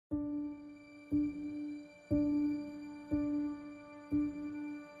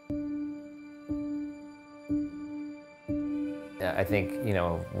I think, you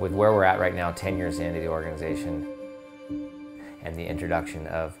know, with where we're at right now, 10 years into the organization, and the introduction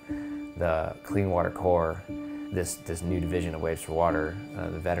of the Clean Water Corps, this new division of Waves for Water,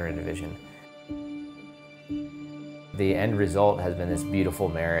 the veteran division, the end result has been this beautiful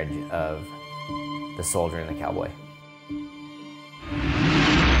marriage of the soldier and the cowboy.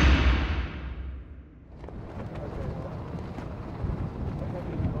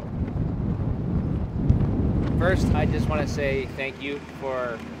 First, I just want to say thank you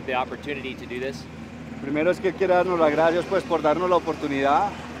for the opportunity to do this. Primero es que quiero darnos las gracias pues por darnos la oportunidad,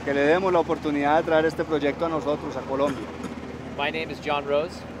 que le demos la oportunidad de traer este proyecto a nosotros, a Colombia. My name is John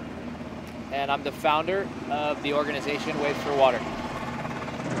Rose, and I'm the founder of the organization Waves for Water.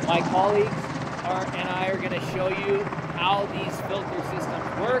 My colleagues and I are going to show you how these filter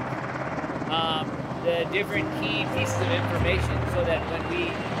systems work, the different key pieces of information so that when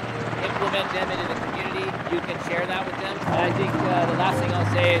we implement them into the community, you can share that with them. And I think the last thing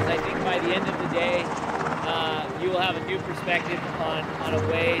I'll say is I think by the end of the day, you will have a new perspective on a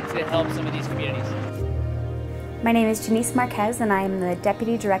way to help some of these communities. My name is Janice Marquez, and I am the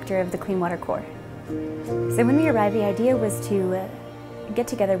Deputy Director of the Clean Water Corps. So when we arrived, the idea was to get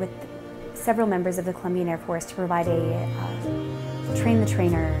together with several members of the Colombian Air Force to provide a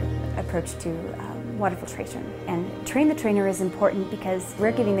train-the-trainer approach to water filtration. And train the trainer is important because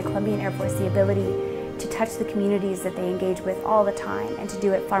we're giving the Colombian Air Force the ability to touch the communities that they engage with all the time and to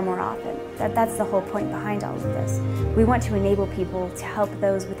do it far more often. That's the whole point behind all of this. We want to enable people to help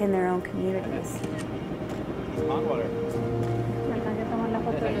those within their own communities.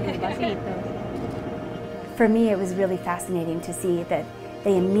 For me, it was really fascinating to see that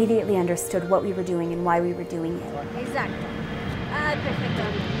they immediately understood what we were doing and why we were doing it. Exacto. Ah, perfecto.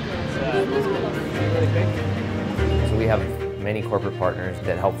 So we have many corporate partners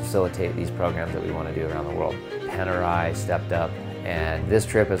that help facilitate these programs that we want to do around the world. Panerai stepped up, and this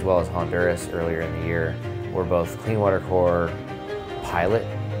trip, as well as Honduras earlier in the year, were both Clean Water Corps pilot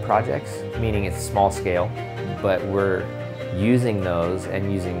projects, meaning it's small scale, but we're using those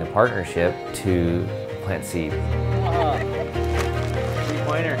and using the partnership to plant seed.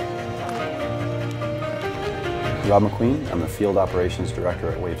 Pointer. Rob McQueen, I'm the Field Operations Director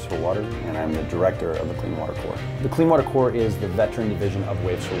at Waves for Water, and I'm the Director of the Clean Water Corps. The Clean Water Corps is the veteran division of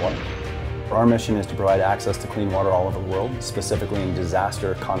Waves for Water. Our mission is to provide access to clean water all over the world, specifically in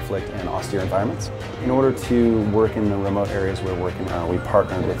disaster, conflict, and austere environments. In order to work in the remote areas we're working on, we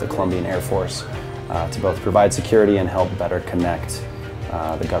partnered with the Colombian Air Force to both provide security and help better connect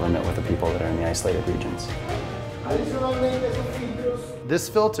the government with the people that are in the isolated regions. This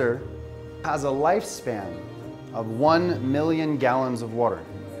filter has a lifespan of 1 million gallons of water.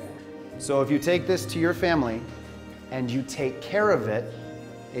 So if you take this to your family and you take care of it,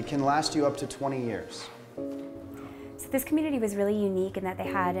 it can last you up to 20 years. So this community was really unique in that they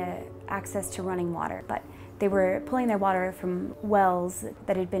had access to running water, but they were pulling their water from wells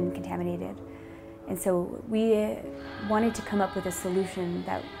that had been contaminated. And so we wanted to come up with a solution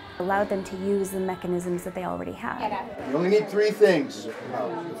that allowed them to use the mechanisms that they already had. You only need 3 things: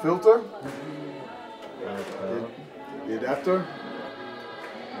 the filter, the adapter,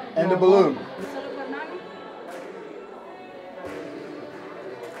 and the balloon.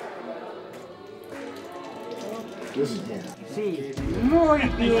 This is Sí, muy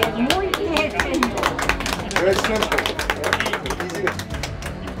bien, muy bien. very simple.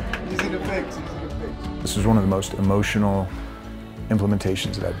 Easy to fix. This was one of the most emotional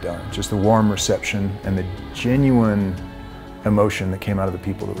implementations that I've done. Just the warm reception and the genuine emotion that came out of the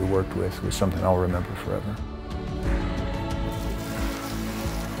people that we worked with was something I'll remember forever.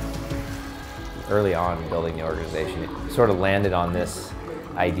 Early on building the organization, it sort of landed on this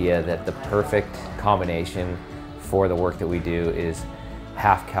idea that the perfect combination for the work that we do is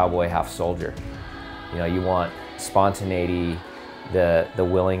half cowboy, half soldier. You know, you want spontaneity, the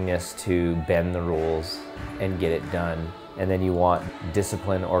willingness to bend the rules and get it done. And then you want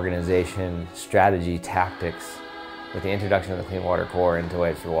discipline, organization, strategy, tactics. With the introduction of the Clean Water Corps into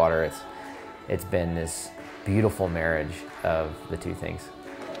Waves for Water, it's been this beautiful marriage of the two things.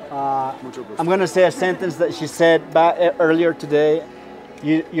 I'm going to say a sentence that she said back earlier today.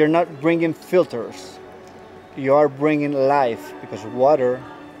 You're not bringing filters. You are bringing life, because water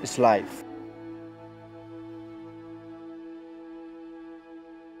is life.